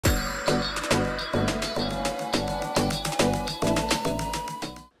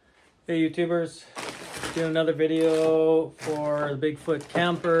Hey YouTubers, doing another video for the Bigfoot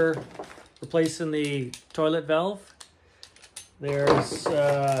camper, replacing the toilet valve. There's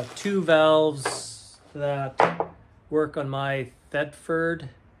two valves that work on my Thetford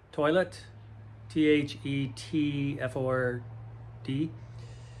toilet, Thetford,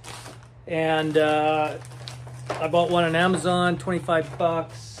 and I bought one on Amazon, 25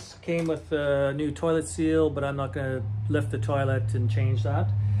 bucks, came with a new toilet seal, but I'm not going to lift the toilet and change that.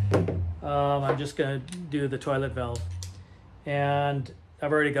 I'm just going to do the toilet valve, and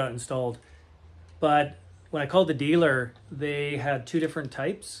I've already got it installed. But when I called the dealer, they had two different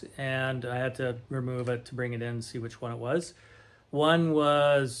types, and I had to remove it to bring it in and see which one it was. One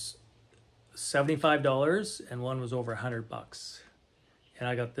was $75 and one was over 100 bucks. And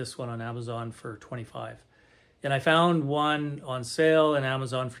I got this one on Amazon for 25. And I found one on sale in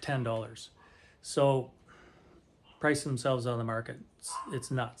Amazon for $10. So price themselves on the market.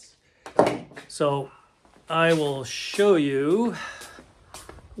 It's nuts. So I will show you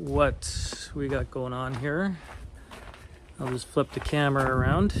what we got going on here. I'll just flip the camera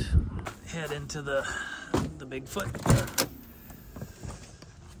around, head into the Bigfoot.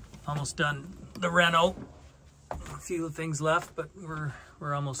 Almost done the reno. A few things left, but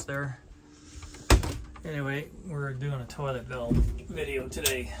we're almost there. Anyway, we're doing a toilet valve video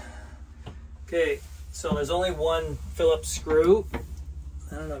today. Okay, so there's only one Phillips screw.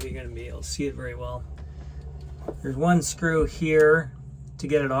 I don't know if you're going to be able to see it very well. There's one screw here to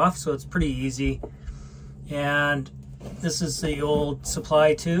get it off, so it's pretty easy. And this is the old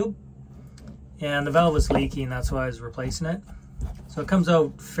supply tube, and the valve was leaking, that's why I was replacing it. So it comes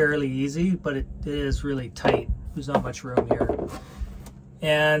out fairly easy, but it is really tight. There's not much room here.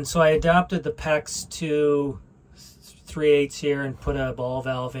 And so I adapted the PEX to 3/8 here and put a ball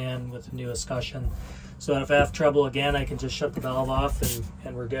valve in with a new escutcheon. So if I have trouble again, I can just shut the valve off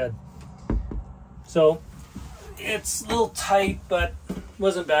and we're good. So it's a little tight, but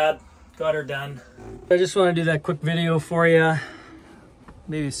wasn't bad. Got her done. I just want to do that quick video for you.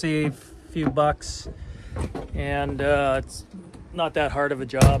 Maybe save a few bucks. And it's not that hard of a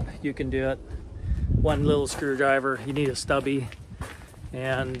job. You can do it. One little screwdriver. You need a stubby.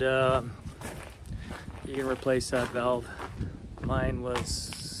 And you can replace that valve. Mine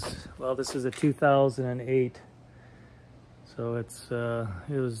was, well, this is a 2008, so it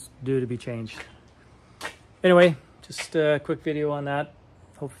was due to be changed. Anyway, just a quick video on that.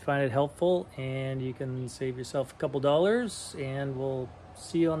 Hope you find it helpful and you can save yourself a couple dollars, and we'll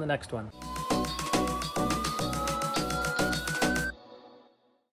see you on the next one.